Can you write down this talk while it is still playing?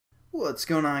What's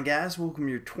going on, guys? Welcome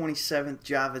to your 27th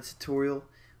Java tutorial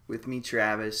with me,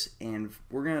 Travis, and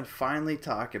we're going to finally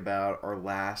talk about our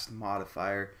last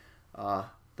modifier,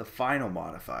 the final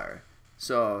modifier.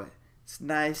 So it's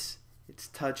nice, it's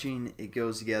touching, it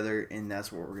goes together, and that's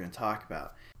what we're going to talk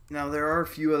about. Now there are a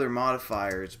few other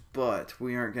modifiers, but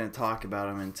we aren't going to talk about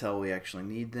them until we actually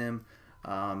need them,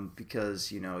 because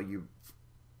I don't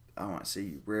want to say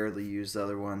you rarely use the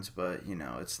other ones, but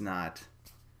it's not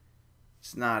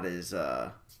as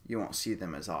you won't see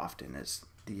them as often as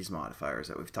these modifiers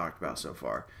that we've talked about so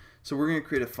far. So we're going to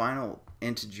create a final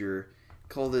integer,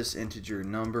 call this integer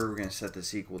number. We're going to set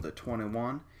this equal to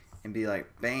 21 and be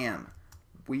like, bam,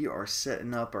 we are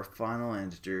setting up our final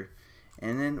integer.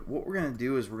 And then what we're going to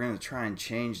do is we're going to try and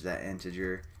change that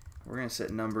integer. We're going to set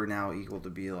number now equal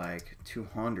to be like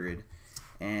 200,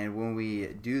 and when we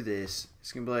do this,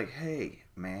 it's going to be like, hey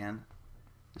man,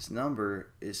 this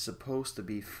number is supposed to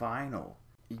be final.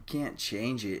 You can't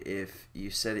change it if you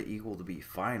set it equal to be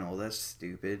final. That's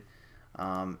stupid.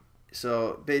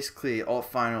 So basically all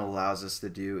final allows us to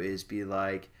do is be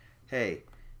like, hey,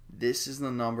 this is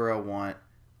the number I want,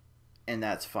 and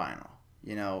that's final.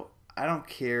 I don't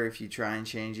care if you try and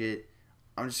change it.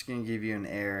 I'm just going to give you an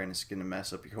error and it's going to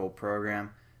mess up your whole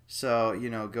program. So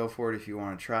go for it if you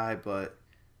want to try, but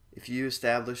if you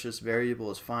establish this variable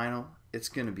as final, it's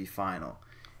going to be final.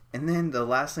 And then the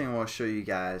last thing I want to show you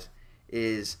guys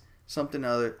is something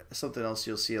else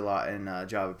you'll see a lot in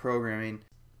Java programming,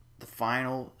 the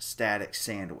final static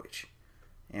sandwich.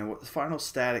 And what the final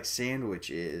static sandwich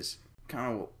is,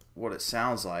 kind of what it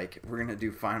sounds like. We're going to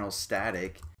do final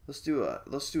static. Let's do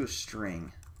a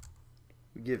string.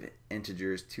 We give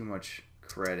integers too much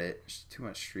credit, too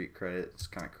much street credit. It's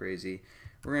kind of crazy.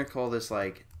 We're going to call this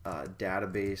like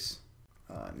database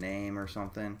name or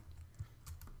something.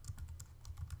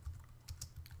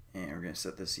 And we're going to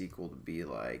set this equal to be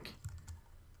like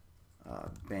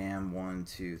bam 1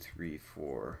 2 3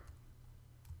 4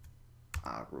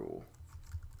 rule.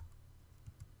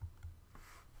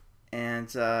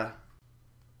 And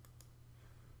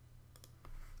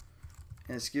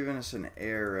it's giving us an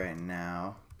error right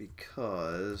now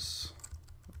because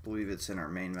I believe it's in our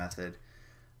main method.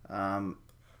 So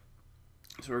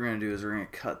what we're going to do is we're going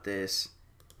to cut this,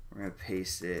 we're going to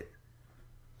paste it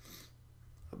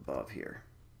above here.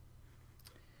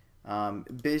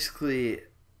 Basically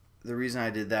the reason I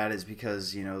did that is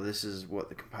because this is what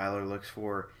the compiler looks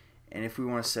for, and if we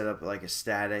want to set up like a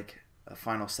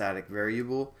final static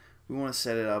variable, we want to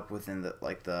set it up within the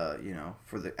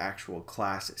for the actual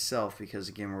class itself, because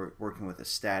again we're working with a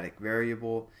static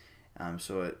variable,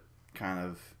 so it kind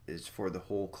of is for the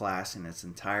whole class in its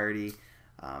entirety.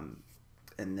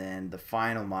 And then the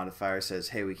final modifier says,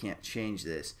 hey, we can't change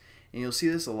this, and you'll see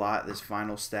this a lot, this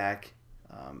final stack,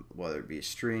 whether it be a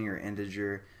string or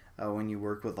integer, when you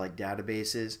work with like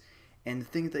databases. And the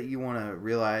thing that you want to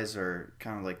realize, or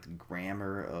kind of like the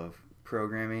grammar of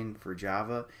programming for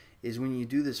Java, is when you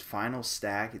do this final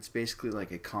stack, it's basically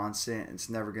like a constant. It's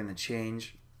never going to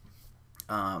change.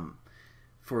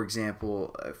 For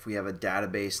example, if we have a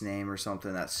database name or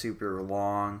something that's super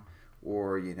long,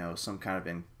 or some kind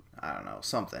of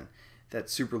something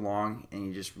that's super long, and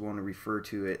you just want to refer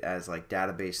to it as like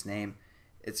database name,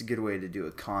 it's a good way to do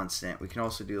a constant. We can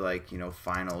also do like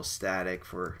final static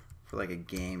for like a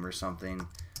game or something.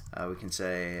 We can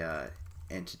say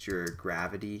integer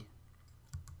gravity,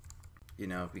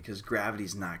 because gravity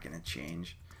is not going to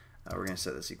change. We're going to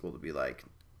set this equal to be like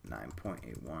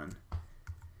 9.81,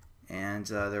 and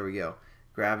there we go.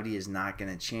 Gravity is not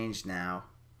going to change now.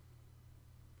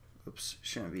 Oops,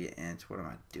 shouldn't be an int. What am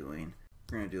I doing?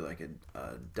 We're going to do like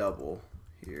a double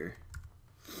here,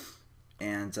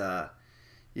 and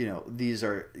these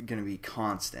are going to be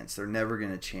constants. They're never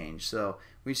going to change. So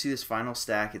when you see this final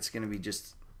stack, it's going to be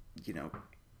just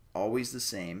always the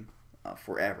same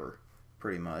forever,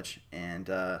 pretty much. And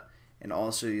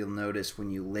also you'll notice when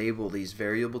you label these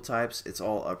variable types, it's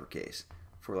all uppercase.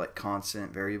 For like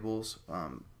constant variables,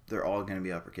 they're all going to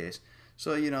be uppercase.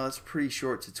 So that's a pretty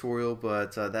short tutorial,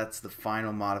 but that's the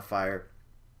final modifier.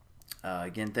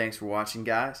 Again, thanks for watching,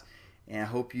 guys, and I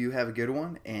hope you have a good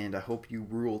one, and I hope you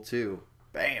rule too.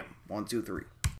 Bam! 1 2 3.